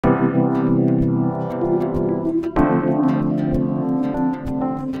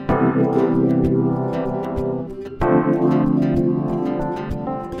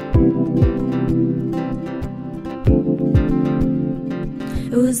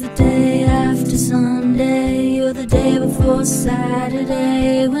was the day after Sunday, or the day before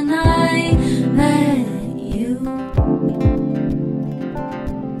Saturday, when I met you.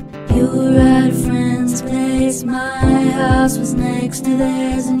 You were at a friend's place, my house was next to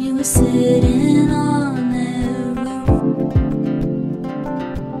theirs, and you were sitting on their roof.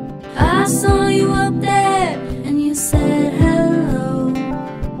 I saw you up there, and you said hello.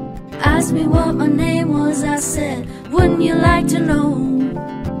 Asked me what my name was, I said, wouldn't you like to know?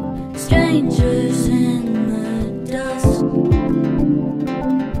 Strangers in the dust,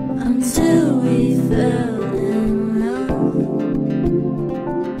 until we fell in love.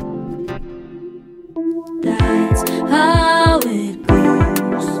 That's how it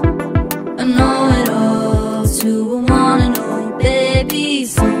goes. I know it all too. I wanna know, baby,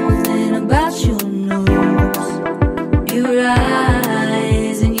 something about your nose, your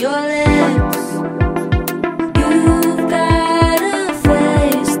eyes and your lips. You've got a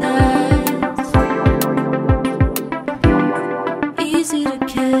face that's easy to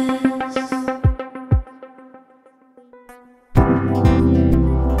kiss.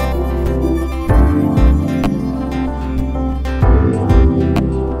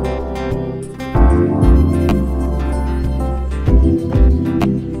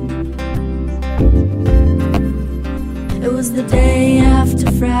 It was the day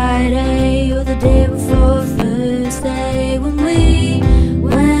after Friday, or the day before Thursday, when we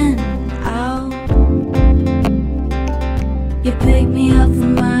went out. You picked me up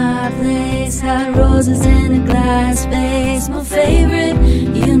from my place, had roses in a glass vase, my favorite,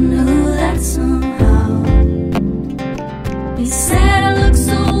 you knew that somehow. You said I look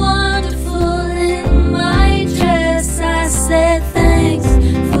so wonderful in my dress. I said thanks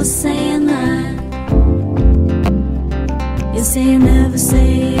for saying that. You say you never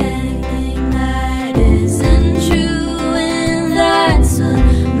say anything that isn't true, and that's a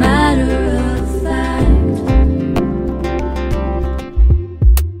matter of fact.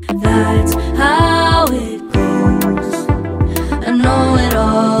 That's how it goes. I know it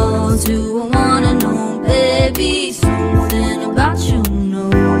all too. I wanna know, baby, something about your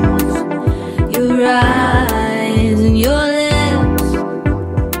nose, your eyes and your lips.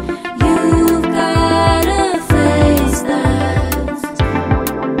 You've got a face that's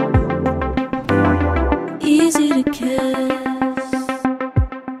easy to kiss.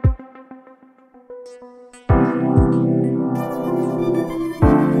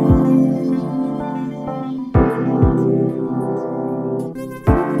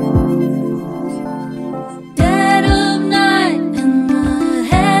 Dead of night and the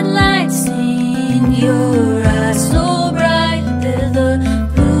headlights seen your